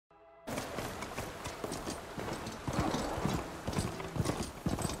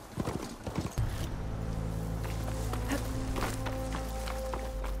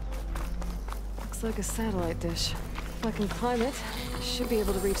Looks like a satellite dish. If I can climb it, I should be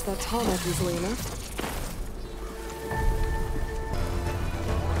able to reach that tall neck easily enough.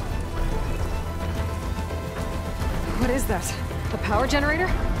 What is that? A power generator?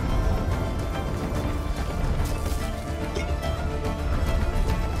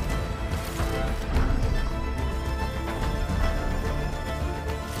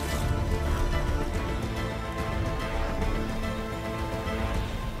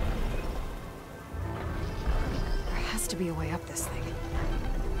 There has to be a way up this thing.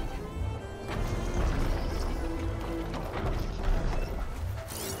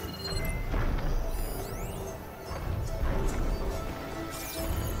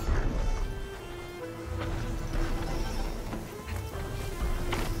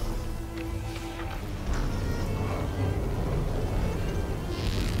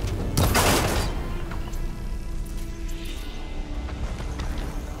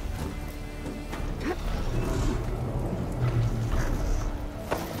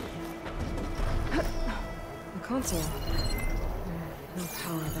 Console. No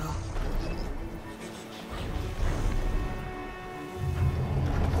power, though.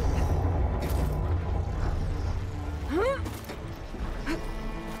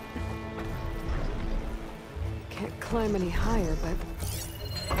 Can't climb any higher, but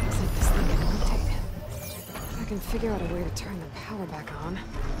looks like this thing can rotate. If I can figure out a way to turn the power back on,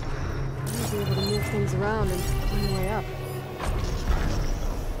 I'll be able to move things around and find a way up.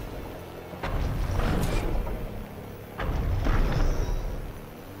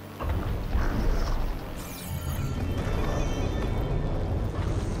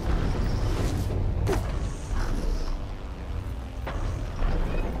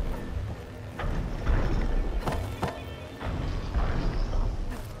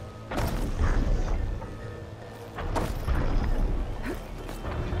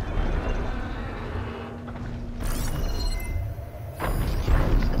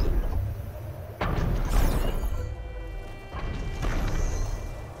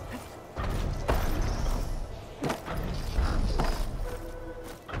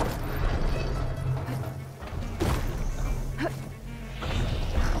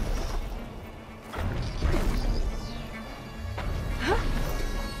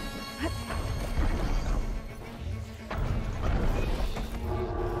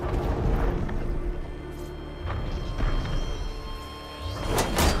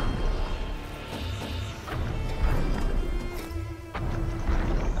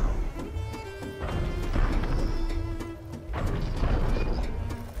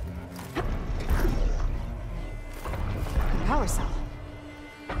 Power cell.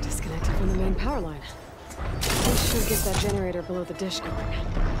 Disconnected from the main power line. This should get that generator below the dish going.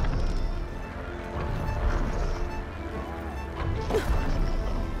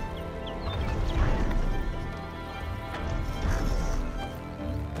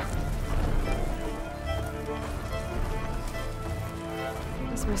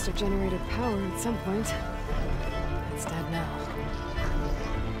 This must have generated power at some point. It's dead now.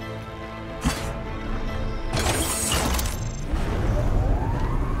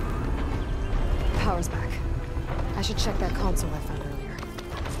 Power's back. I should check that console I found earlier.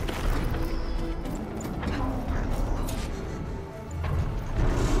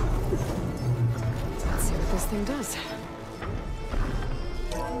 Let's see what this thing does.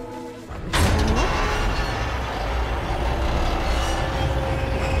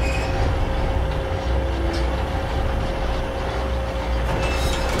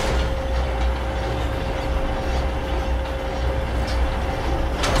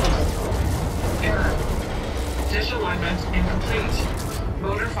 Incomplete.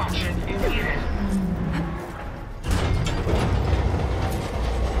 Motor function impeded.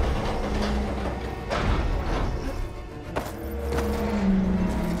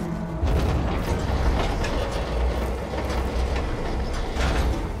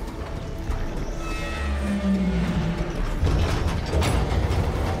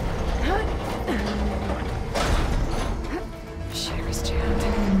 Sherry's jammed.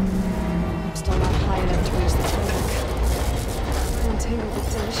 I'm still not high enough to reach the toilet. Untangle the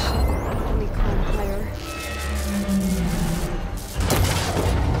dish. Let me climb higher.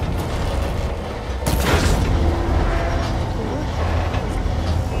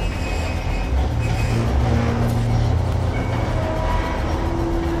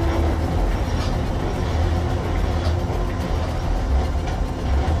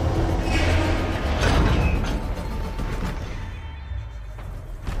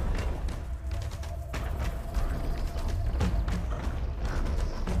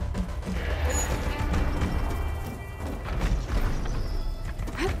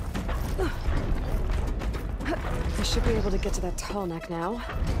 should be able to get to that tall neck now.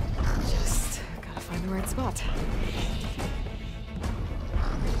 Just gotta find the right spot.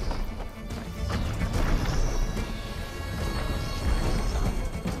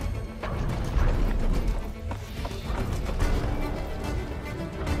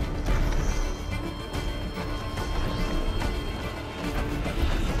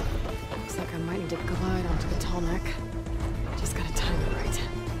 Looks like I might need to glide onto the tall neck. Just gotta time it right.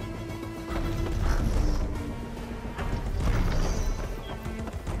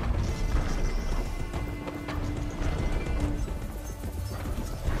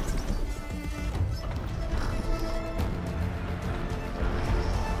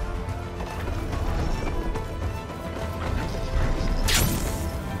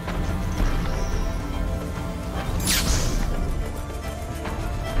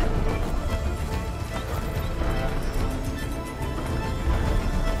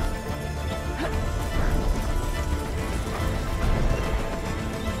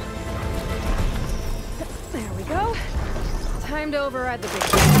 Time to override the big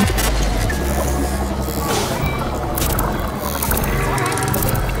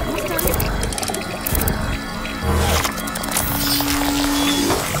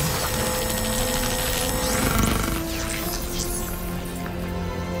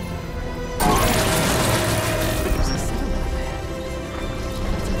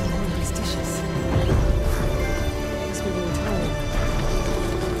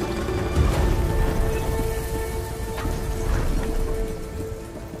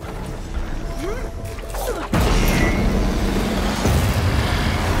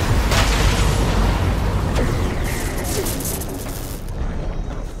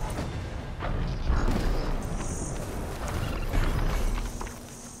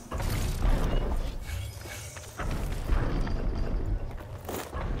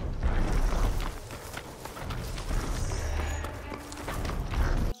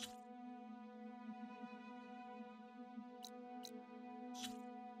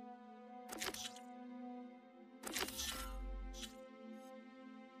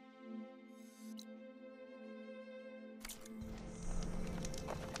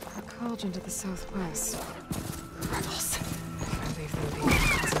cauldron to the southwest. Rebels. I leave them be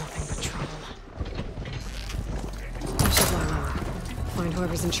cause nothing but trouble. I should lie low. Find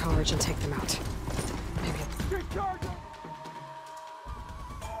whoever's in charge and take them out. Maybe the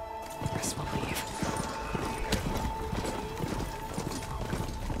rest will leave.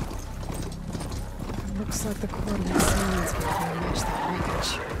 It looks like the coordinate signs will match that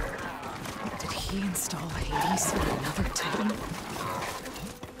wreckage. Did he install Hades with another Titan?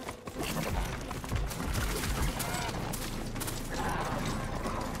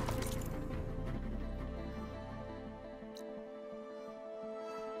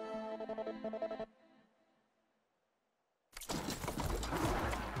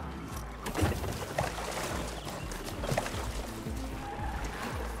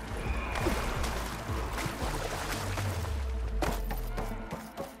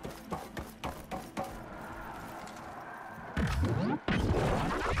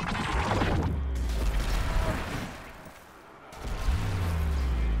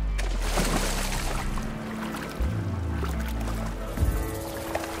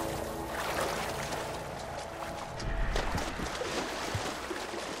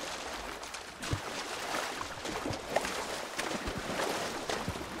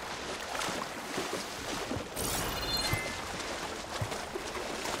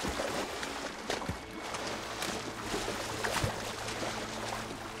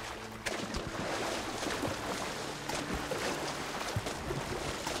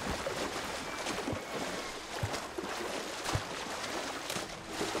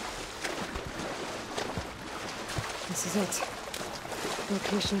 This is it.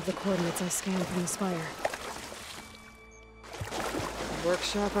 Location of the coordinates I scanned from the spire. A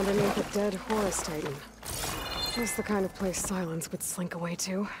workshop underneath a dead Horus Titan. Just the kind of place Silence would slink away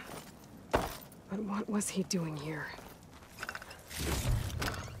to. But what was he doing here?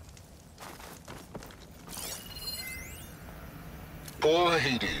 Poor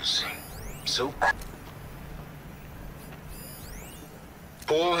Hades.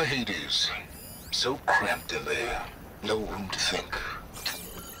 Poor Hades. So cramped in there. No room to think.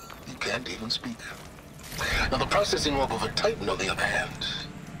 You can't even speak. Now the processing warp of a Titan, on the other hand,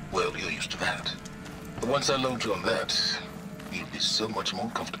 well, you're used to that. But once I load you on that, you'll be so much more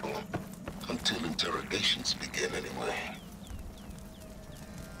comfortable. Until interrogations begin, anyway.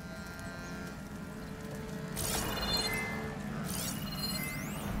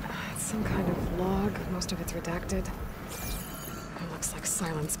 It's some kind of log, most of it's redacted. It looks like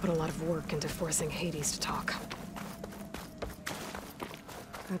Silence put a lot of work into forcing Hades to talk.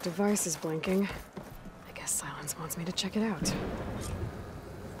 That device is blinking. I guess Silence wants me to check it out.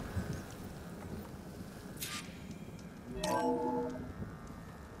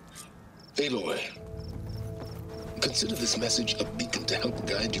 Aloy, consider this message a beacon to help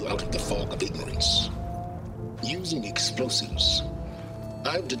guide you out of the fog of ignorance. Using explosives,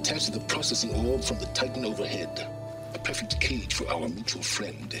 I've detached the processing orb from the Titan overhead, a perfect cage for our mutual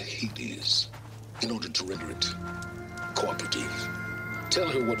friend, Hades, in order to render it cooperative. Tell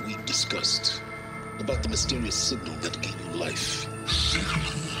her what we discussed about the mysterious signal that gave you life. Signal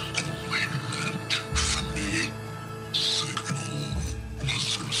awaited for me. Signal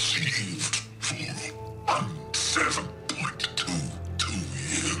was received for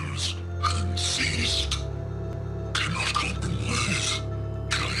 7.22 years and ceased. Cannot compromise.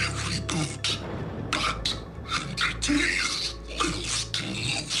 Gaia reboot. But entities will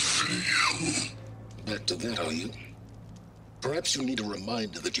still fail. Back to that, are you? Perhaps you need a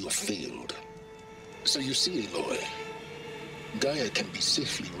reminder that you have failed. So you see, Aloy, Gaia can be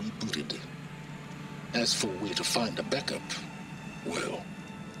safely rebooted. As for where to find a backup, well,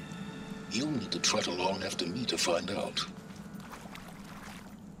 you'll need to trot along after me to find out.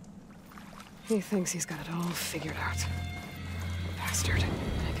 He thinks he's got it all figured out. Bastard.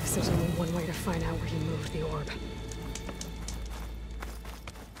 I guess there's only one way to find out where he moved the orb.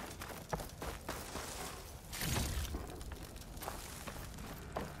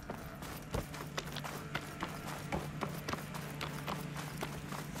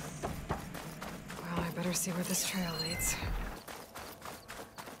 Well, I better see where this trail leads.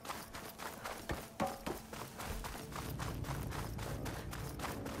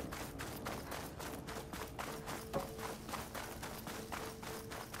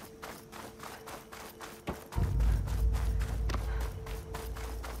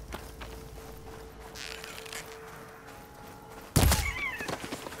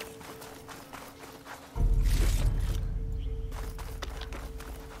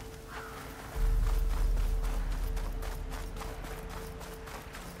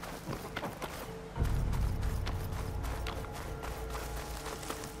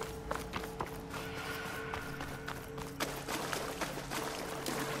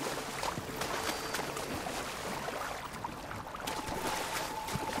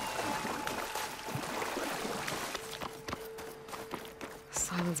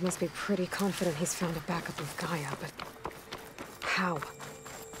 Silence must be pretty confident he's found a backup of Gaia, but how?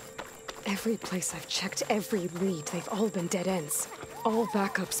 Every place I've checked, every lead, they've all been dead ends. All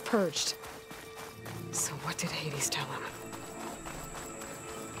backups purged. So what did Hades tell him?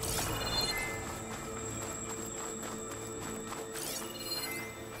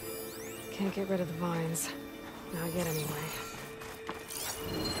 Can't get rid of the vines. Not yet, anyway.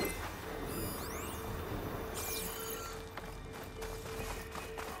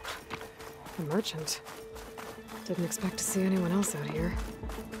 A merchant. Didn't expect to see anyone else out here.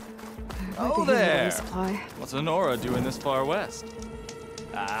 Oh there! What's a Nora doing this far west?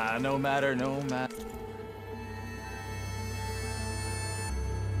 No matter.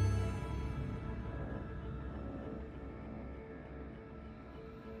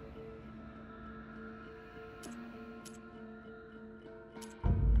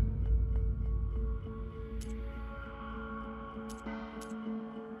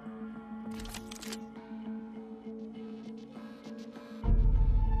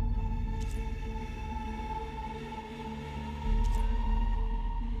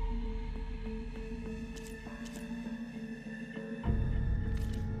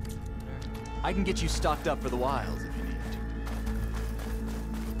 I can get you stocked up for the wilds if you need.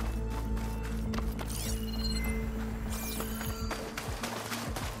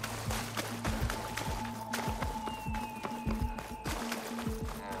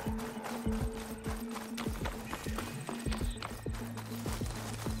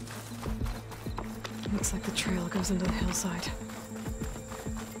 Looks like the trail goes into the hillside.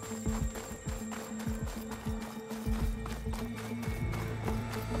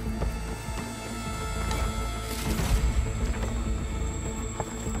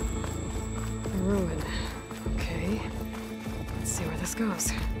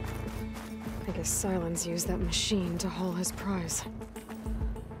 Goes. I guess Silence used that machine to haul his prize.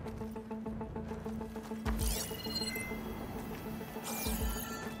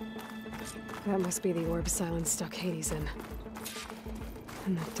 That must be the orb Silence stuck Hades in.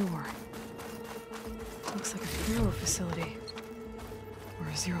 And that door. Looks like a Pharaoh facility. Or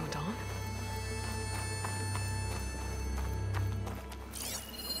a Zero Dawn?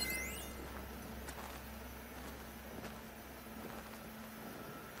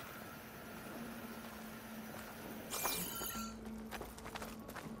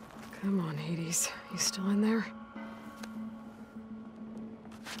 Come on, Hades. You still in there?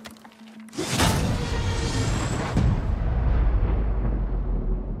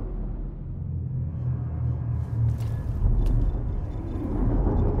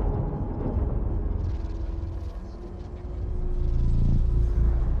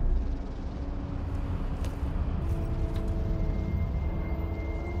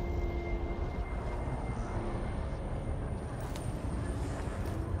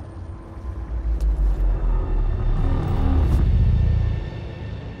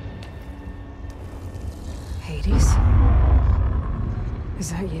 Hades?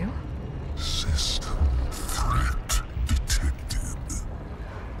 Is that you? System threat detected.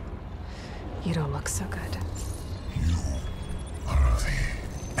 You don't look so good. You are the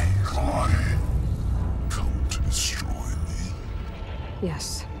Aloy. Come to destroy me.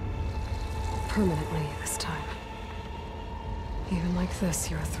 Yes. Permanently this time. Even like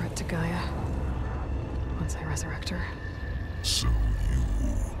this, you're a threat to Gaia. Once I resurrect her. So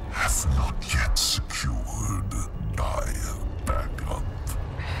you have not yet secured Gaia back up.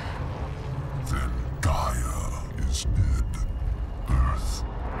 Then Gaia is dead. Earth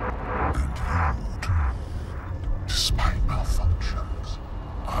and you too. Despite malfunctions,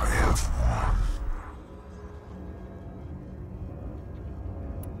 I have won.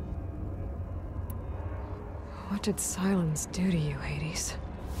 What did silence do to you, Hades?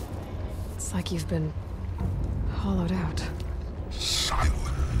 It's like you've been hollowed out.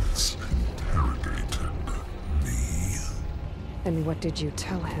 Silence interrogated me. And what did you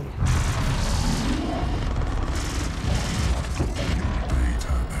tell him?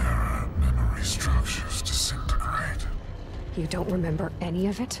 Data error, memory structures disintegrate. You don't remember any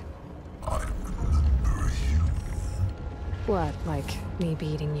of it? I remember you. What, like me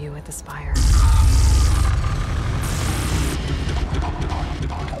beating you at the spire?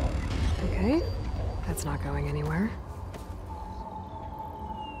 Okay, that's not going anywhere.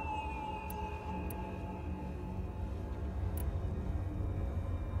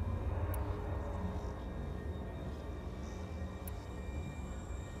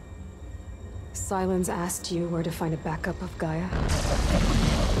 Silence asked you where to find a backup of Gaia?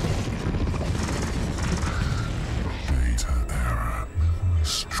 Data error, memory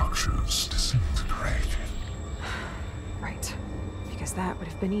structures disintegrated. Right, because that would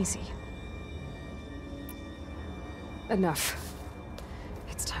have been easy. Enough.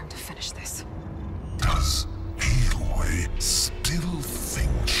 It's time to finish this. Does Aloy still think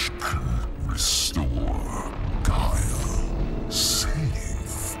she can restore Gaia?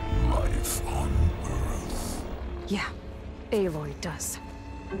 Save life on Earth? Yeah, Aloy does.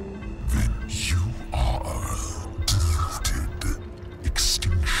 Then you are deleted.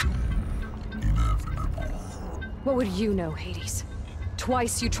 Extinction inevitable. What would you know, Hades?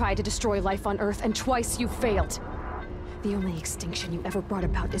 Twice you tried to destroy life on Earth, and twice you failed. The only extinction you ever brought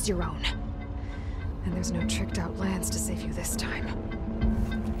about is your own. And there's no tricked-out lands to save you this time.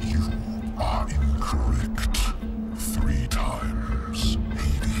 You are incorrect. 3 times.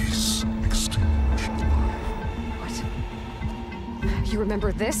 Hades. Extinction. What? You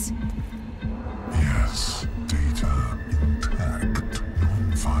remember this? Yes. Data intact.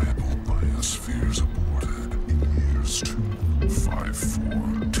 Non-viable biospheres aborted in years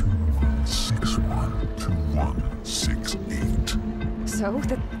 254, 2161, 2168. So?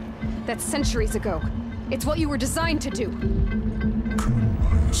 That's centuries ago. It's what you were designed to do. Current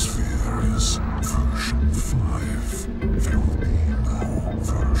biosphere is version 5. There will be no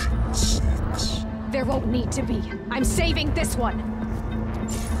version 6. There won't need to be. I'm saving this one.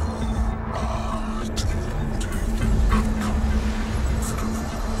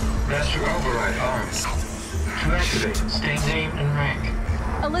 Master override armed. To activate, stay name and rank.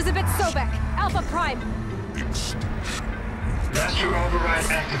 Elizabeth Sobek, Alpha Prime. Master override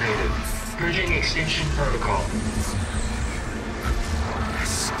activated. Purging extinction protocol.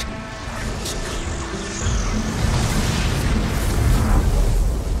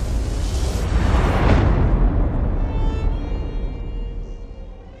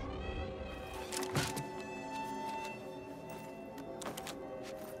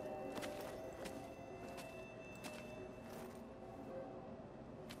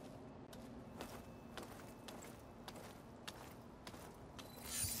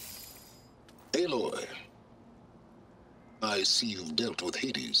 Aloy, I see you've dealt with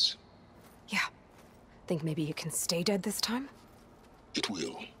Hades. Yeah. Think maybe you can stay dead this time? It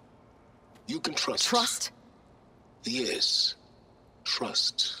will. You can trust. Trust? Yes.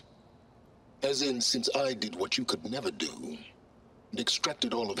 Trust. As in, since I did what you could never do, and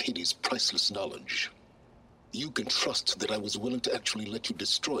extracted all of Hades' priceless knowledge, You can trust that I was willing to actually let you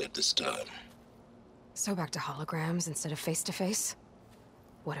destroy it this time. So back to holograms instead of face-to-face?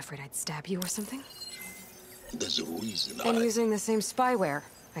 What, afraid I'd stab you or something? There's a reason And using the same spyware.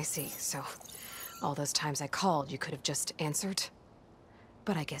 I see, so all those times I called, you could have just answered?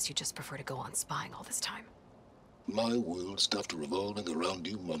 But I guess you just prefer to go on spying all this time. My world stopped revolving around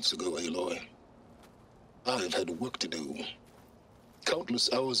you months ago, Aloy. I've had work to do.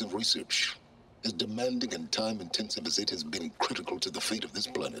 Countless hours of research, as demanding and time-intensive as it has been critical to the fate of this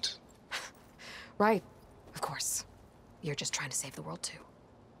planet. Right, of course. You're just trying to save the world too.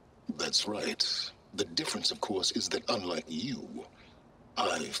 That's right. The difference, of course, is that unlike you,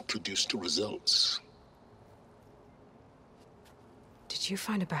 I've produced results. Did you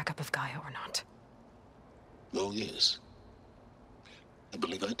find a backup of Gaia or not? Oh, yes. I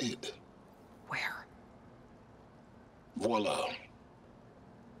believe I did. Where? Voila.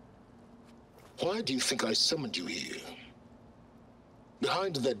 Why do you think I summoned you here?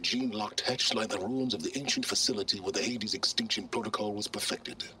 Behind that gene-locked hatch lie the ruins of the ancient facility where the Hades extinction protocol was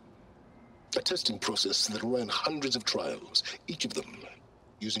perfected. A testing process that ran hundreds of trials, each of them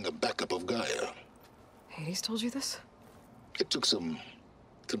using a backup of Gaia. Hades told you this? It took some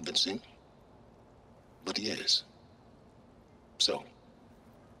convincing, but yes. So,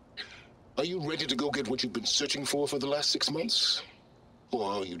 are you ready to go get what you've been searching for the last 6 months?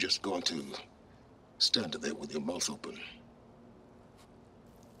 Or are you just going to stand there with your mouth open?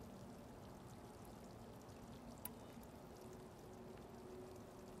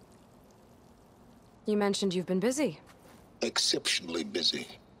 You mentioned you've been busy. Exceptionally busy.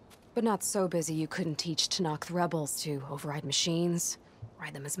 But not so busy you couldn't teach Tanakh the rebels to override machines,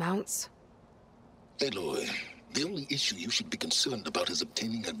 ride them as mounts. Aloy, the only issue you should be concerned about is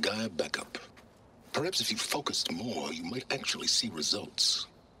obtaining a Gaia backup. Perhaps if you focused more, you might actually see results.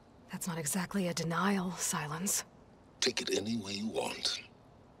 That's not exactly a denial, Silence. Take it any way you want.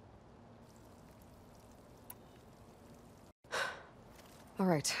 All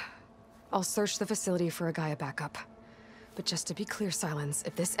right. I'll search the facility for a Gaia backup. But just to be clear, Silence,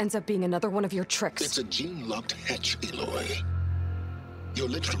 if this ends up being another one of your tricks... It's a gene-locked hatch, Aloy. You're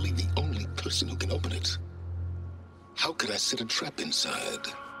literally the only person who can open it. How could I set a trap inside?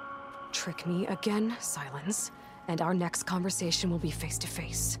 Trick me again, Silence, and our next conversation will be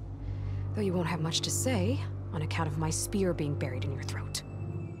face-to-face. Though you won't have much to say, on account of my spear being buried in your throat.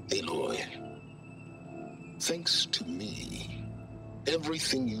 Aloy, thanks to me,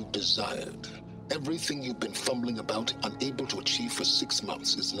 everything you've desired, everything you've been fumbling about, unable to achieve for 6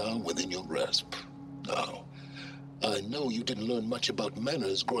 months, is now within your grasp. Now, I know you didn't learn much about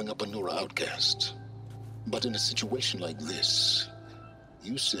manners growing up a Nora outcast. But in a situation like this,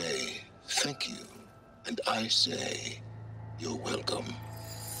 you say, thank you, and I say, you're welcome.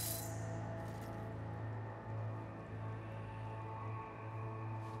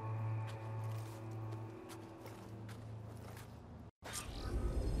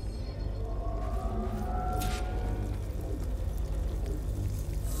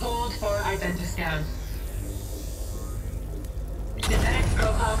 Hold for identiscan. Genetic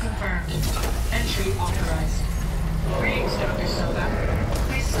profile confirmed. Entry authorized. Greetings, Dr. Soda.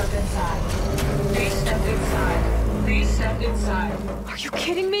 Please step inside. Please step inside. Please step inside. Are you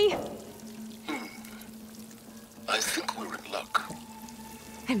kidding me? I think we're in luck.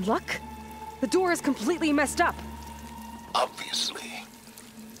 And luck? The door is completely messed up. Obviously.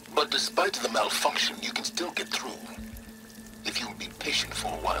 But despite the malfunction, you can still get through. If you'll be patient for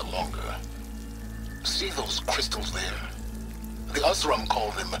a while longer. See those crystals there? The Osram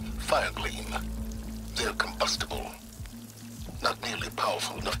call them fire gleam. They're combustible. Not nearly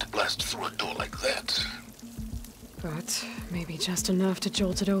powerful enough to blast through a door like that. But maybe just enough to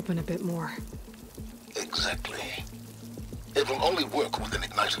jolt it open a bit more. Exactly. It will only work with an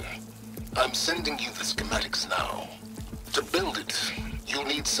igniter. I'm sending you the schematics now. To build it, you'll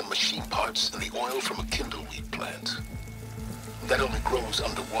need some machine parts and the oil from a kindleweed plant. That only grows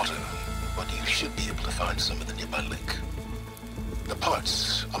underwater, but you should be able to find some in the nearby lake. The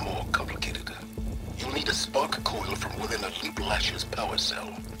parts are more complicated. You'll need a spark coil from within a Leap Lash's power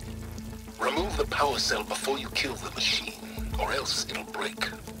cell. Remove the power cell before you kill the machine, or else it'll break.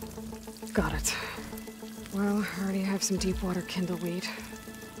 Got it. Well, I already have some deep water kindleweed.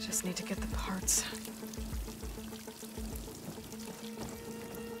 Just need to get the parts.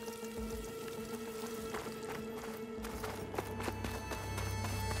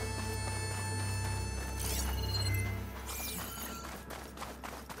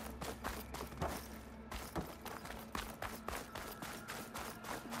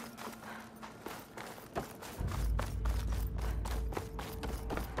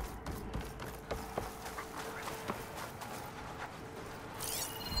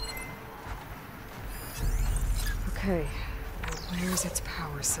 Okay, now where's its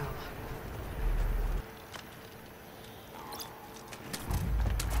power cell?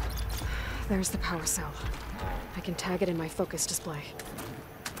 There's the power cell. I can tag it in my focus display.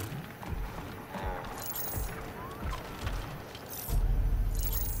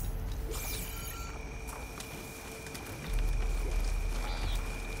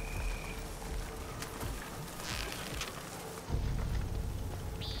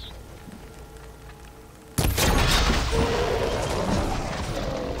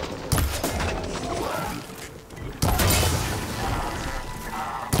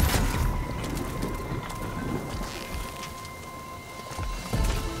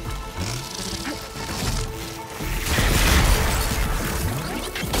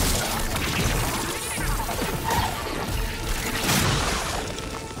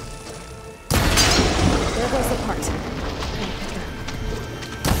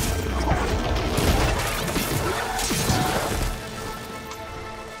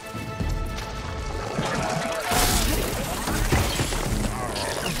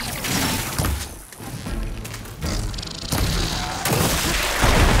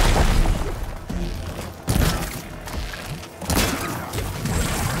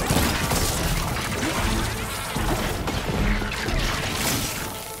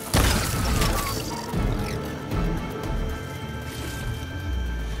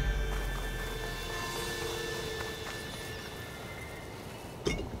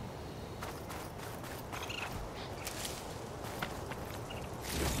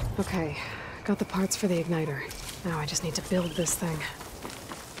 Okay, got the parts for the igniter. Now I just need to build this thing.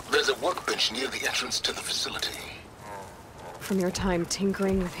 There's a workbench near the entrance to the facility. From your time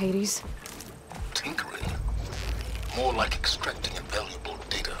tinkering with Hades? Tinkering? More like extracting invaluable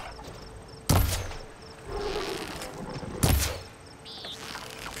data.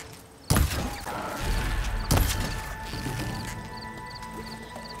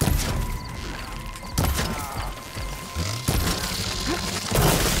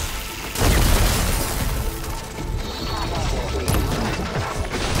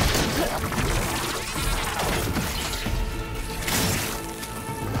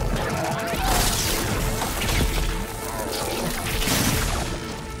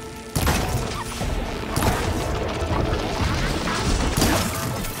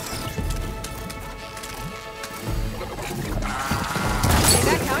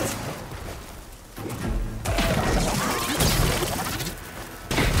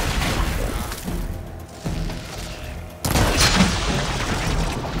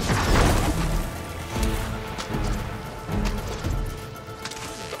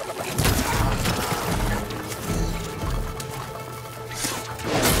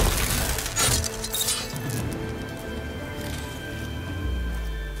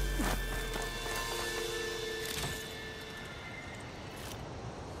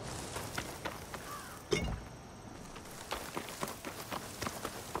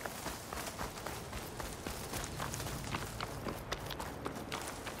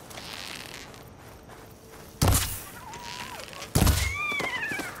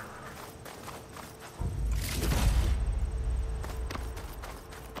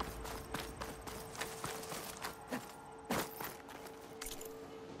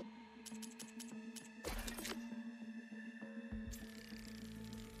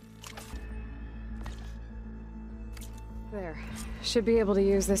 There. Should be able to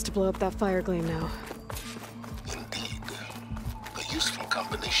use this to blow up that fire gleam now. Indeed. A useful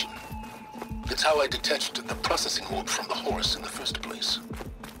combination. It's how I detached the processing orb from the horse in the first place.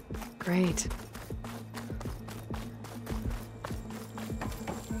 Great.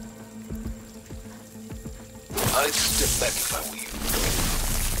 I'd step back if I were you.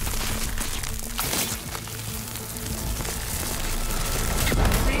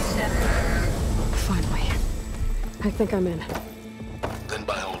 Please step back. Finally. I think I'm in. Then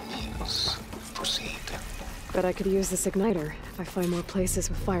by all means, proceed. Bet I could use this igniter if I find more places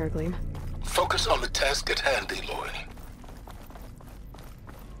with fire gleam. Focus on the task at hand, Aloy.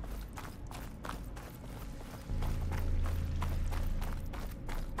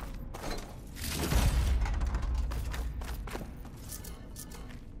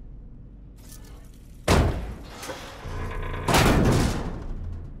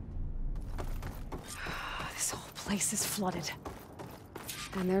 This whole place is flooded.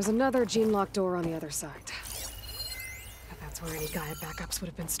 And there's another gene-locked door on the other side. But that's where any Gaia backups would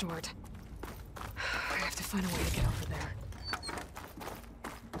have been stored. I have to find a way to get over there.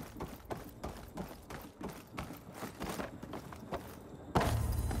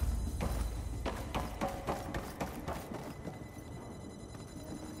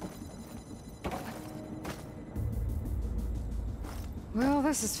 Well,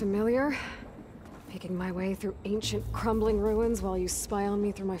 this is familiar. Making my way through ancient, crumbling ruins while you spy on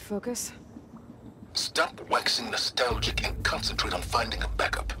me through my focus. Stop waxing nostalgic and concentrate on finding a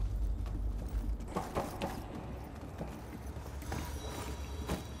backup.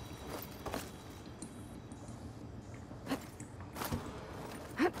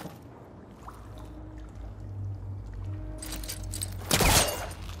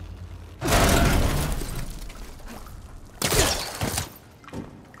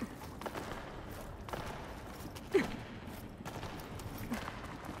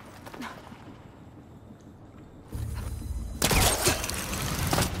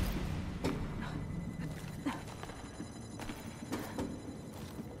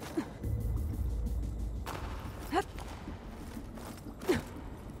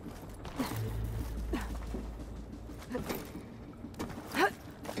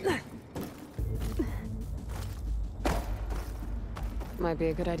 Might be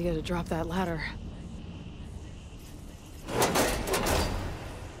a good idea to drop that ladder.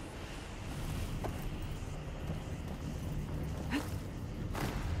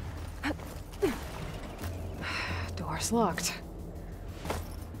 Door's locked.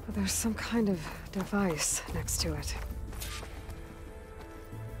 But there's some kind of device next to it.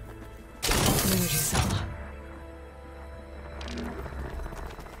 An energy cell.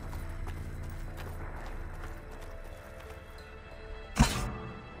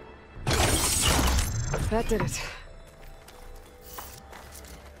 That did it.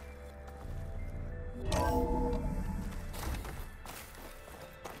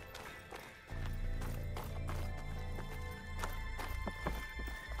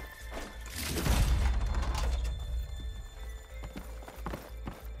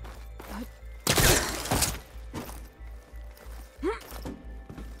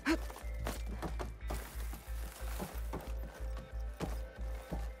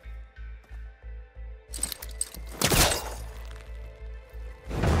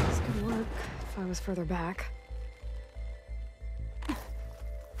 I was further back.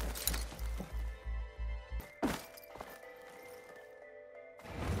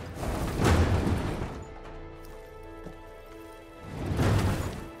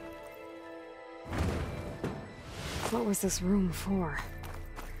 What was this room for?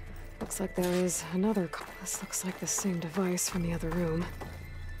 Looks like there is another. This looks like the same device from the other room.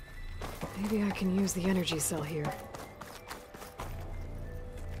 Maybe I can use the energy cell here.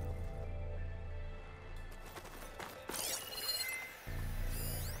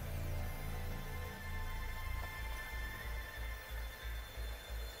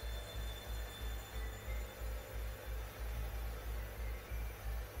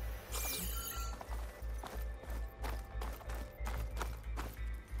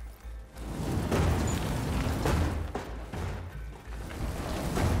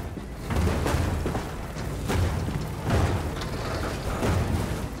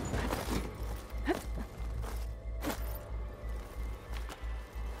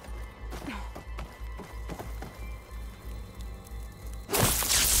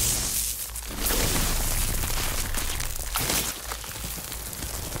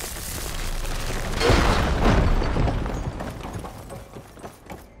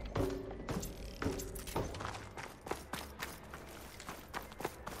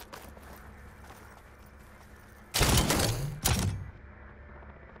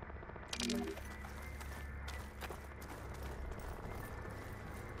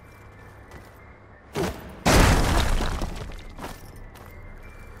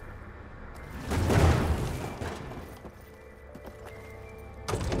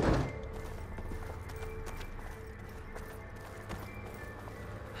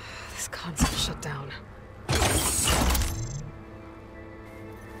 This console shut down.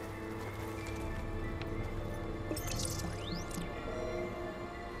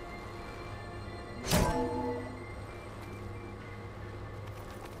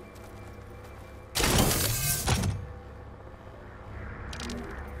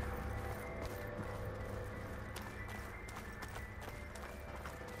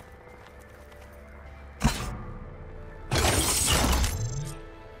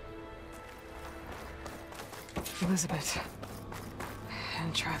 Elizabeth.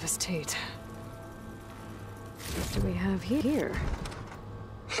 And Travis Tate. What do we have here?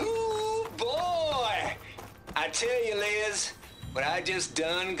 Ooh, boy! I tell you, Liz, what I just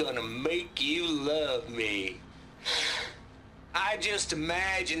done gonna make you love me. I just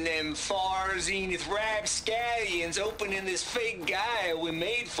imagine them far zenith rapscallions opening this fake Gaia we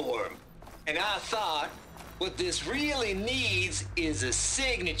made for them. And I thought, what this really needs is a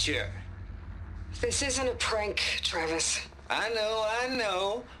signature. This isn't a prank, Travis. I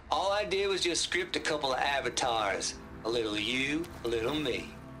know. All I did was just script a couple of avatars. A little you, a little me.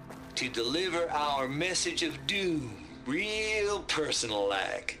 To deliver our message of doom. Real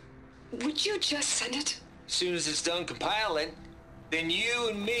personal-like. Would you just send it? As soon as it's done compiling, then you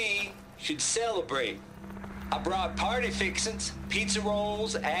and me should celebrate. I brought party fixins, pizza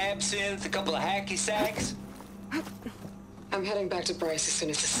rolls, absinthe, a couple of hacky sacks. I'm heading back to Bryce as soon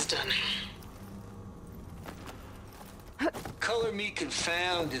as this is done. Color me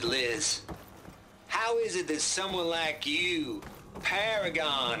confounded, Liz. How is it that someone like you,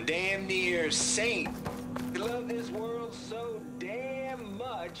 paragon, damn near saint, could love this world so damn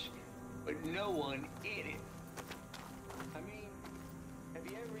much, but no one in it? I mean, have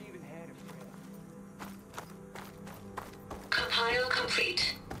you ever even had a friend? Compile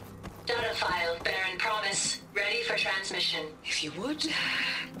complete. Data file, Baron Promise, ready for transmission. If you would,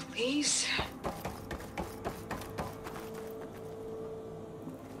 please.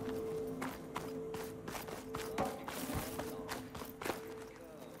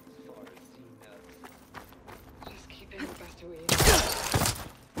 Just keep in the best way.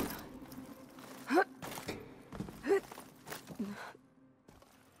 Admire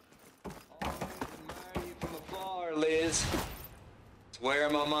you from afar, Liz. It's where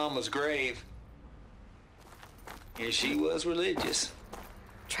my mama's grave. And she was religious.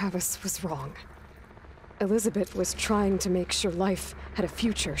 Travis was wrong. Elizabeth was trying to make sure life had a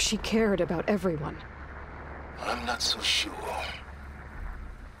future. She cared about everyone. I'm not so sure.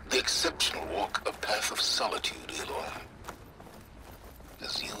 The exceptional walk a path of solitude, Aloy.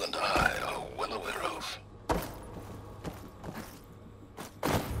 As you and I are well aware of.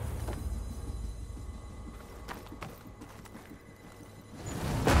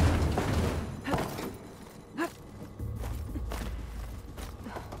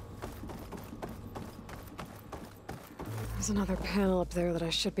 There's another panel up there that I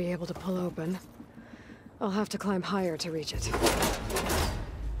should be able to pull open. I'll have to climb higher to reach it.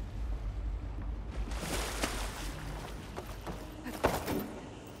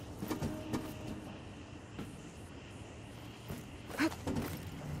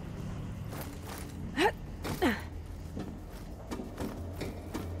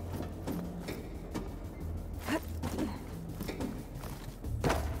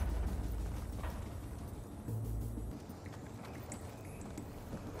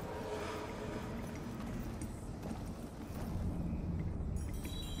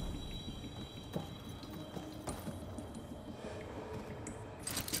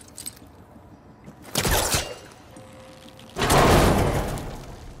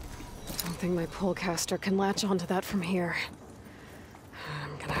 I think my Pullcaster can latch onto that from here.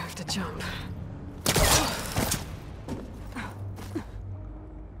 I'm gonna have to jump.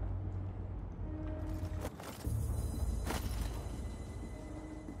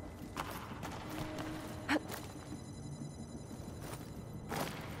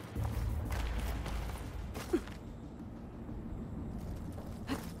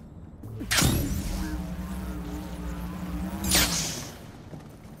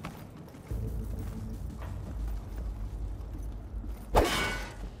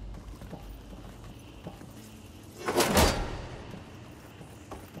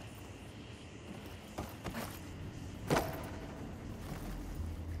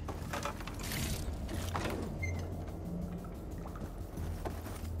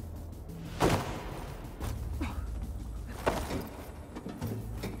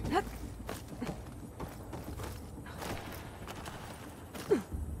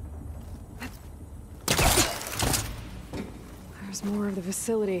 There's more of the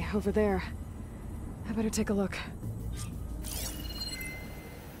facility over there. I better take a look.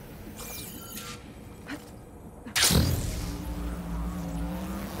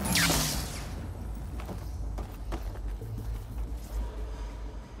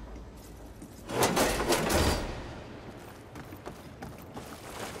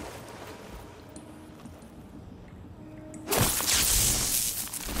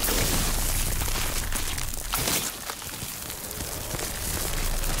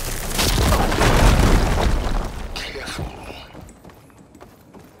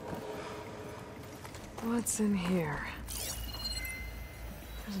 What's in here?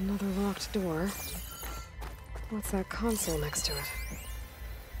 There's another locked door. What's that console next to it?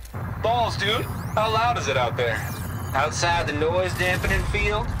 Balls, dude. How loud is it out there? Outside the noise dampening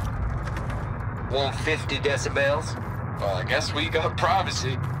field? 150 decibels? Well, I guess we got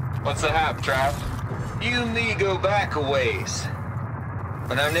privacy. What's the hap, Trav? You and me go back a ways.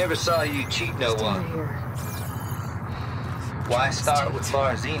 But I never saw you cheat no one. Here. Why start with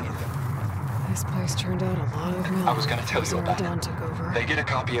far zenith? This place turned out a lot of men. I was gonna tell you about Dawn it. took over. They get a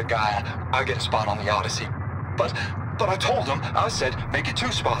copy of Gaia, I get a spot on the Odyssey. But I told them, I said, make it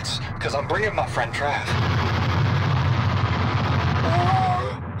 2 spots, because I'm bringing my friend Trav.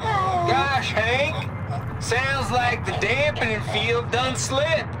 Gosh, Hank. Sounds like the dampening field done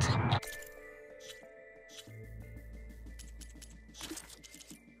slipped.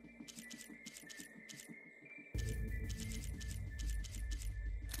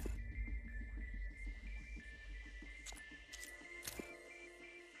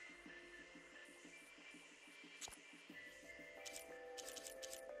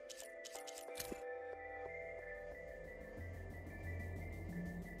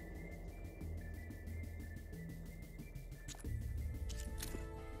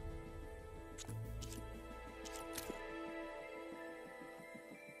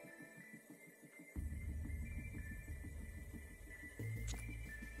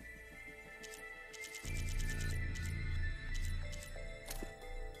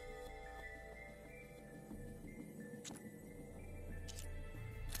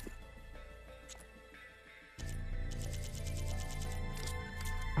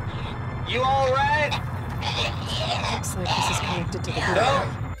 You all right? Looks like this is connected to the door. No?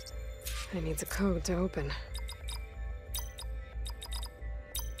 It needs a code to open.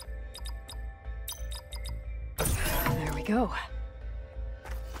 There we go.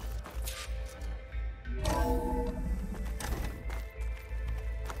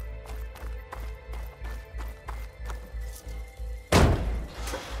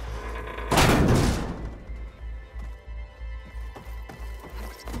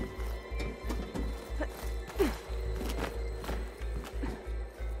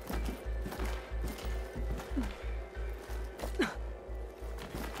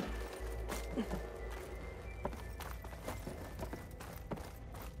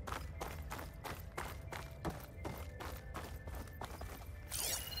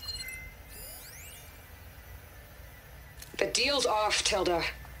 The deal's off, Tilda.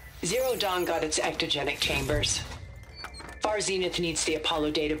 Zero Dawn got its ectogenic chambers. Far Zenith needs the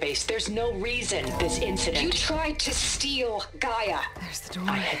Apollo database. There's no reason this incident... You tried to steal Gaia. There's the door.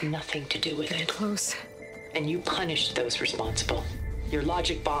 I had nothing to do with Getting it. close. And you punished those responsible. Your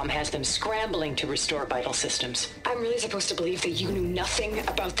logic bomb has them scrambling to restore vital systems. I'm really supposed to believe that you knew nothing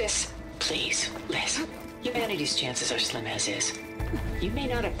about this? Please, Liz. Humanity's chances are slim as is. You may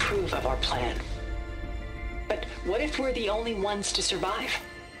not approve of our plan. But what if we're the only ones to survive?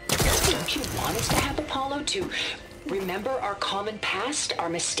 Don't you want us to have Apollo to remember our common past, our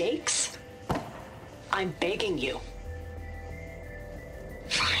mistakes? I'm begging you.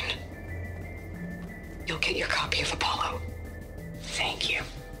 Fine. You'll get your copy of Apollo. Thank you.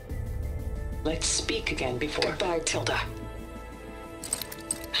 Let's speak again before... Goodbye, Tilda.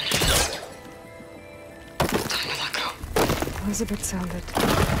 Time to let go. Elizabeth sounded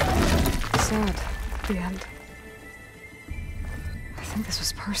sad at the end. I think this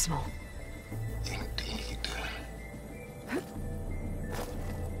was personal. Indeed.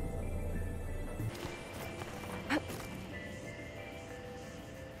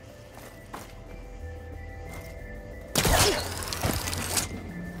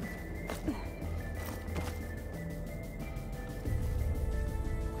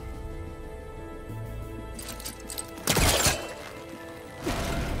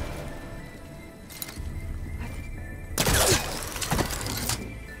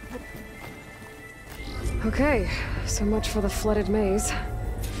 Okay, so much for the flooded maze.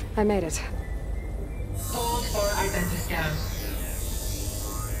 I made it. Hold for identity scan.